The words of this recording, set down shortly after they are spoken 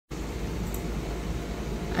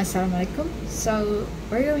Assalamualaikum. So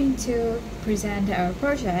we're going to present our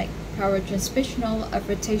project, Power Transmissional of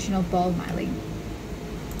Rotational Ball Milling.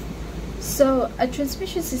 So a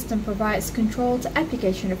transmission system provides controlled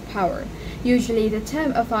application of power. Usually the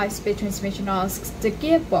term of high-speed transmission asks the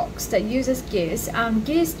gearbox that uses gears and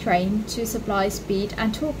gears train to supply speed and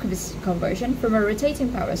torque conversion from a rotating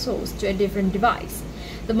power source to a different device.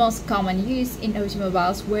 The most common use in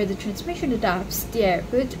automobiles where the transmission adapts the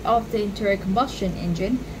output of the internal combustion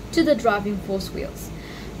engine to the driving force wheels.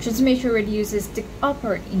 Transmission reduces the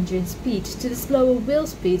upper engine speed to the slower wheel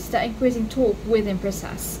speeds that increasing torque within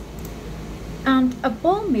process. And a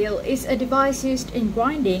ball mill is a device used in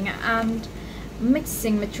grinding and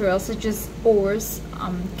mixing materials such as ores,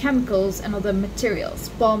 chemicals and other materials.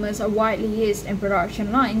 Ball mills are widely used in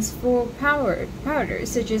production lines for powders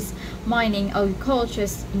such as mining, agriculture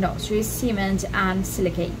industries, cement and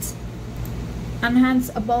silicates. And hence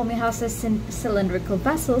a ball mill has a cylindrical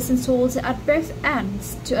vessels installed at both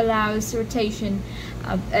ends to allow rotation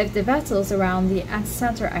of the vessels around the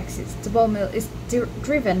center axis. The ball mill is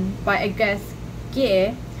driven by a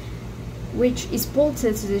gear which is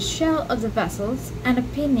bolted to the shell of the vessels and a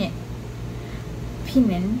pinion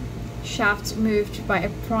shaft moved by a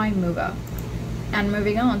prime mover. And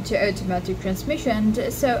moving on to automatic transmission.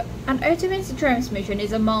 So an automatic transmission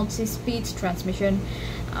is a multi-speed transmission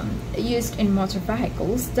used in motor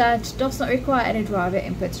vehicles that does not require any driver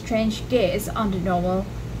input to change gears under normal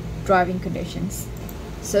driving conditions.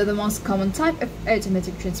 So the most common type of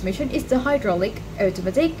automatic transmission is the hydraulic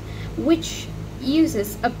automatic, which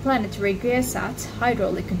uses a planetary gear set,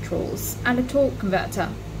 hydraulic controls, and a torque converter.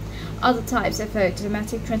 Other types of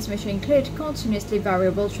automatic transmission include continuously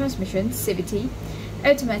variable transmission (CVT),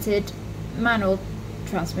 automated manual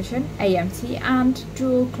transmission (AMT), and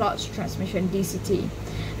dual clutch transmission (DCT).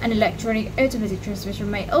 An electronic automatic transmission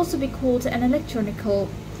may also be called an electronical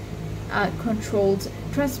controlled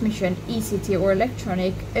transmission (ECT) or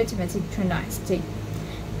electronic automatic transmission.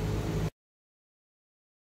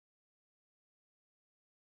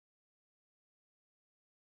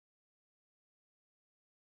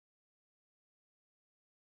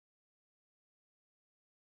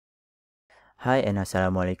 Hi and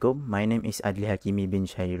Assalamualaikum. My name is Adlee Hakimi bin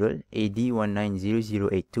Shairul,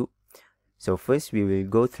 AD190082. So first we will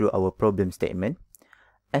go through our problem statement.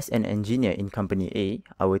 As an engineer in Company A,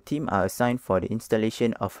 our team are assigned for the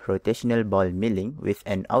installation of rotational ball milling with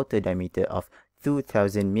an outer diameter of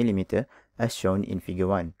 2000 mm as shown in figure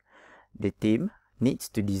 1. The team needs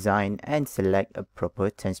to design and select a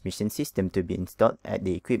proper transmission system to be installed at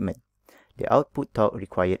the equipment. The output torque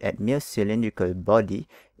required at mill's cylindrical body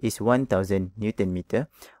is 1000 Nm,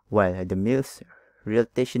 while the mill's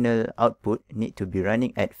rotational output need to be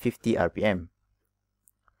running at 50 rpm.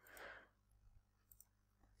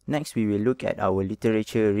 Next, we will look at our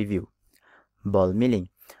literature review. Ball milling.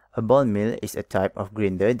 A ball mill is a type of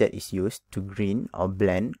grinder that is used to grind or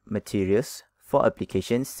blend materials for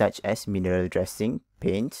applications such as mineral dressing,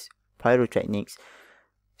 paints, pyrotechnics,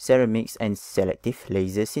 ceramics, and selective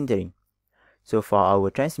laser sintering. So for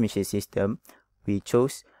our transmission system, we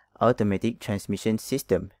chose automatic transmission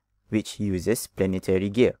system, which uses planetary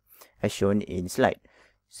gear, as shown in slide.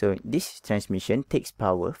 So this transmission takes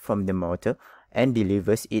power from the motor and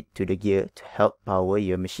delivers it to the gear to help power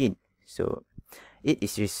your machine. So it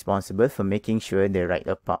is responsible for making sure the right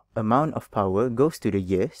amount of power goes to the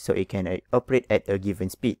gear so it can operate at a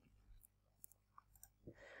given speed.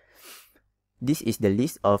 This is the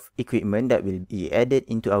list of equipment that will be added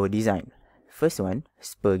into our design. First one,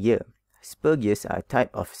 spur gear. Spur gears are a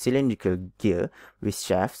type of cylindrical gear with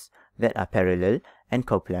shafts that are parallel and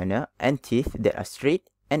coplanar and teeth that are straight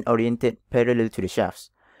and oriented parallel to the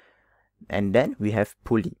shafts. And then we have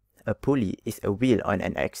pulley. A pulley is a wheel on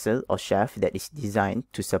an axle or shaft that is designed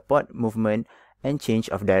to support movement and change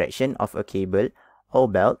of direction of a cable or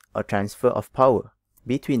belt or transfer of power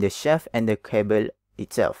between the shaft and the cable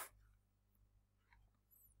itself.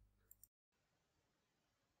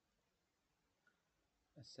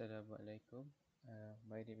 Assalamualaikum.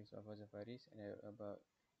 My name is Wan Fauzan Faris and I'm about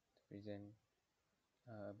to present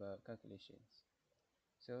about calculations.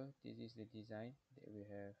 So this is the design that we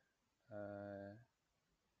have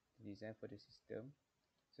designed for the system.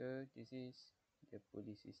 So this is the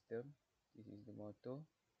pulley system, this is the motor,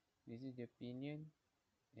 this is the pinion,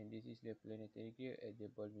 and this is the planetary gear at the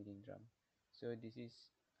ball milling drum. So this is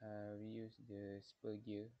we use the spur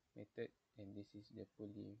gear method, and this is the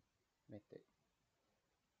pulley method.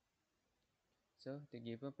 So the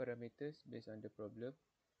given parameters based on the problem,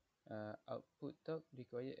 output torque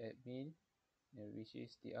required at mill, which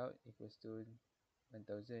is T out equals to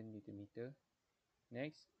 1000 Nm.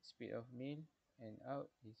 Next, speed of mill and out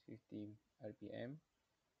is 50 rpm.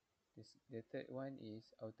 The third one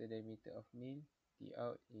is outer diameter of mill. The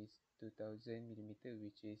out is 2000 millimeter,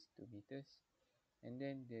 which is 2 meters. And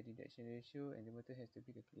then the reduction ratio and the motor has to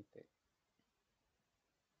be calculated.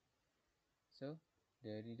 So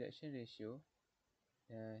the reduction ratio,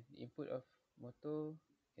 the input of motor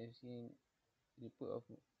is in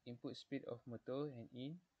input speed of motor and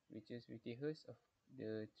in, which is 50 Hz of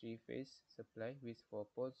the 3-phase supply with 4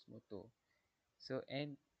 poles motor. So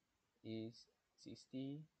N is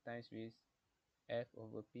 60 times with F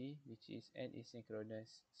over P, which is N is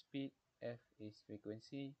synchronous speed, F is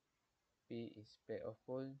frequency, P is pair of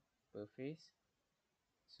pole per phase.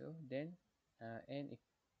 So then N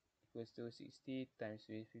equals to 60 times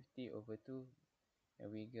with 50 over 2,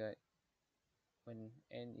 and we got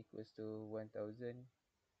N equals to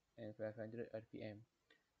 1500 rpm.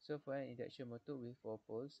 So for an induction motor with 4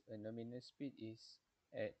 poles, a nominal speed is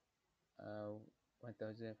at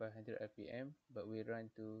 1500 rpm, but we run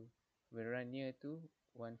near to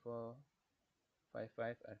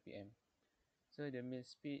 1455 rpm. So the mill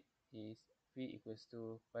speed is V equals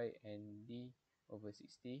to pi and D over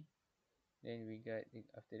 60. Then we got,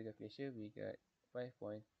 after the calculation, we got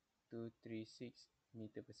 5.236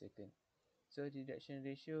 meter per second. So the reduction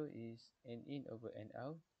ratio is N in over N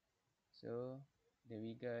out. So then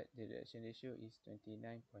we got the reduction ratio is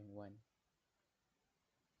 29.1.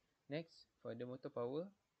 Next, for the motor power,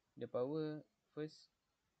 the power first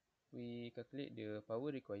we calculate the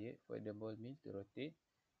power required for the ball mill to rotate.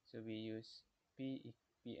 So we use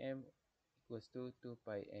PM equals to 2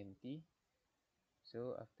 pi NT.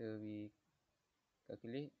 So after we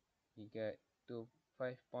calculate, we got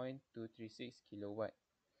 5.236 kilowatt.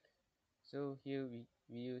 So here we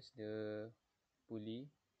use the pulley.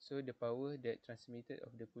 So the power that transmitted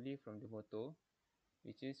of the pulley from the motor,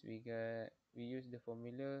 which is we use the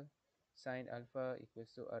formula sin alpha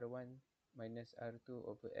equals to R1 minus R2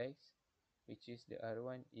 over X, which is the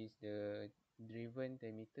R1 is the driven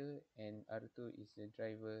diameter and R2 is the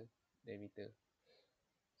driver diameter.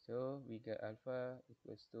 So we got alpha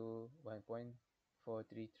equals to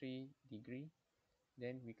 1.433 degree.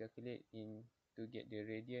 Then we calculate in to get the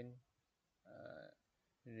radian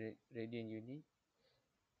unit.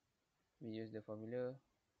 We use the formula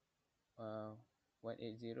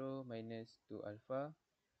 180 minus 2 alpha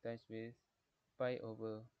times with pi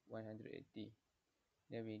over 180.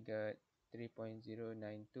 Then we got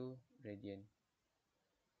 3.092 radian.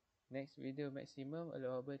 Next, with the maximum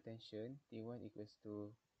allowable tension, T1 equals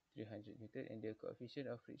to 300 Newton, and the coefficient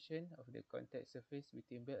of friction of the contact surface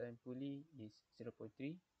between belt and pulley is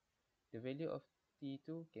 0.3. The value of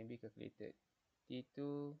T2 can be calculated.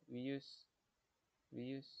 T2, we use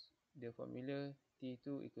the formula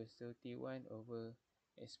T2 equals to T1 over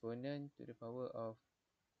exponent to the power of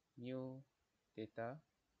mu theta.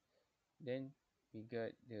 Then we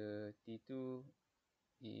got the T2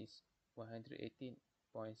 is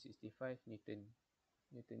 118.65 Newton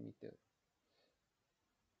meter.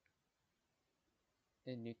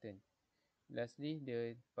 And Newton. Lastly,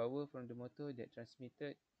 the power from the motor that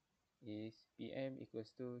transmitted is PM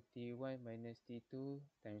equals to T1 minus T2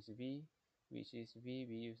 times V, which is V,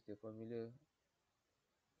 we use the formula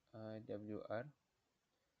WR.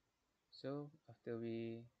 So after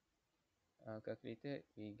we calculated,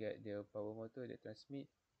 we get the power motor that transmit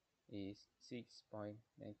is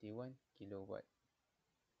 6.91 kilowatt.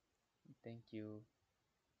 Thank you.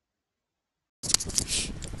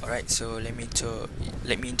 Alright, so let me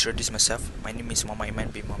introduce myself. My name is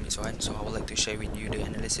Aieman bin Wan Fauzan. So I would like to share with you the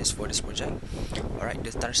analysis for this project. Alright,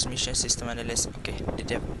 the transmission system analysis. Okay,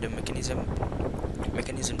 the mechanism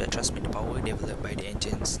that transmit the power developed by the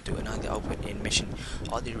engines to another output in machine.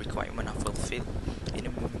 All the requirements are fulfilled in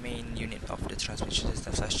the main unit of the transmission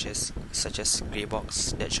system, such as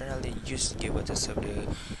gearbox that generally use gearbox to serve the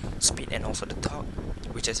speed and also the torque,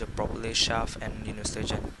 which is a propeller shaft and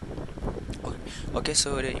sturgeon. Okay,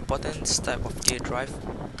 so the important step of gear drive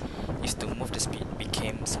is to move the speed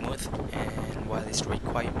became smooth, and while it's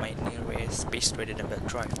required minor space rather than belt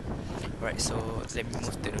drive. Alright, so let me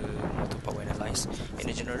move to the motor power analyze.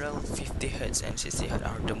 In general, 50 Hz and 60 Hz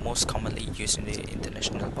are the most commonly used in the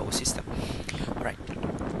international power system. Alright,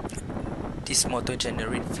 this motor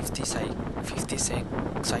generates 50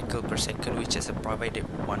 cycle per second, which is provided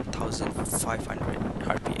 1500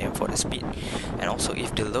 rpm for the speed. And also,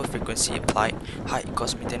 if the low frequency applied, high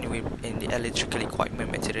cost maintenance in the electrical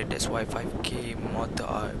equipment material, that's why 5K motor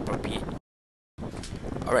are appropriate.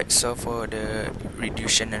 Alright, so for the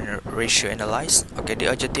reduction and ratio analyze, okay, the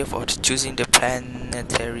objective of choosing the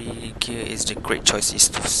planetary gear is the great choice is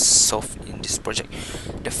to solve in this project.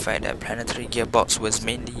 The fact that planetary gearbox was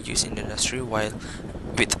mainly used in the industry, while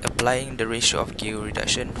with applying the ratio of gear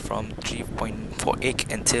reduction from 3.48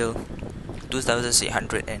 until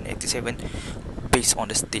 2687 based on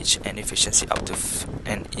the stage and efficiency up to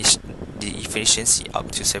the efficiency up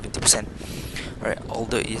to 70%. Right,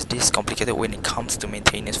 although it is complicated when it comes to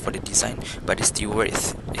maintenance for the design, but it is still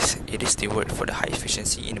worth for the high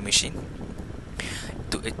efficiency in the machine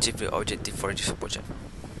to achieve the objective for this project.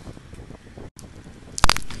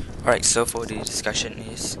 Alright, so for the discussion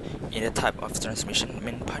is in the type of transmission,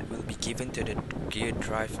 main part will be given to the gear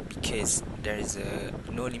drive because there is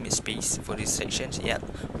no limit space for these sections, yet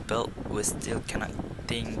belt was still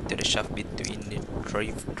connecting to the shaft between the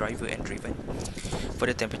driver and driven. For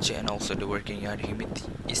the temperature and also the working yard humidity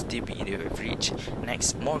is still be in the average.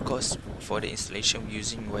 Next, more cost for the installation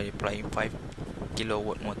using while applying 5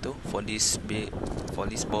 kilowatt motor for this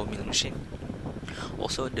ball mill machine.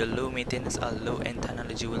 Also, the low maintenance or low end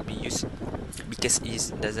technology will be used because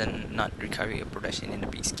it doesn't not require a production in a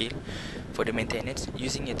big scale. For the maintenance,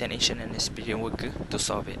 using a technician and experienced worker to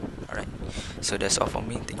solve it. Alright, so that's all for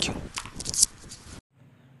me. Thank you.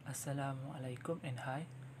 Assalamualaikum and hi.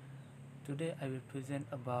 Today I will present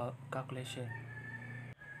about calculation.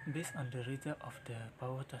 Based on the result of the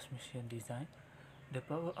power transmission design, the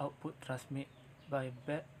power output transmit by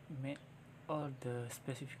belt met all the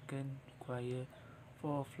specifications required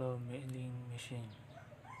for floor milling machine.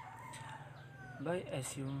 By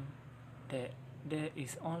assume that there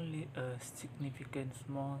is only a significant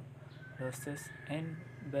small losses and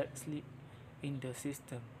belt slip in the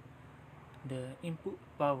system, the input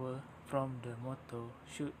power from the motor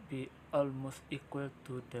should be almost equal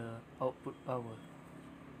to the output power.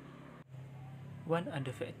 One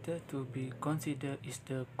other factor to be considered is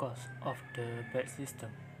the cost of the belt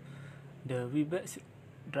system. The V-belts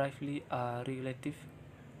drive are relatively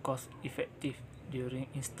cost effective during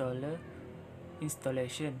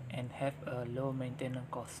installation and have a low maintenance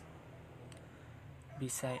cost.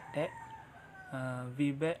 Besides that,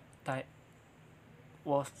 V-belt type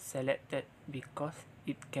was selected because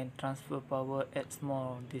it can transfer power at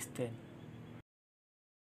small distance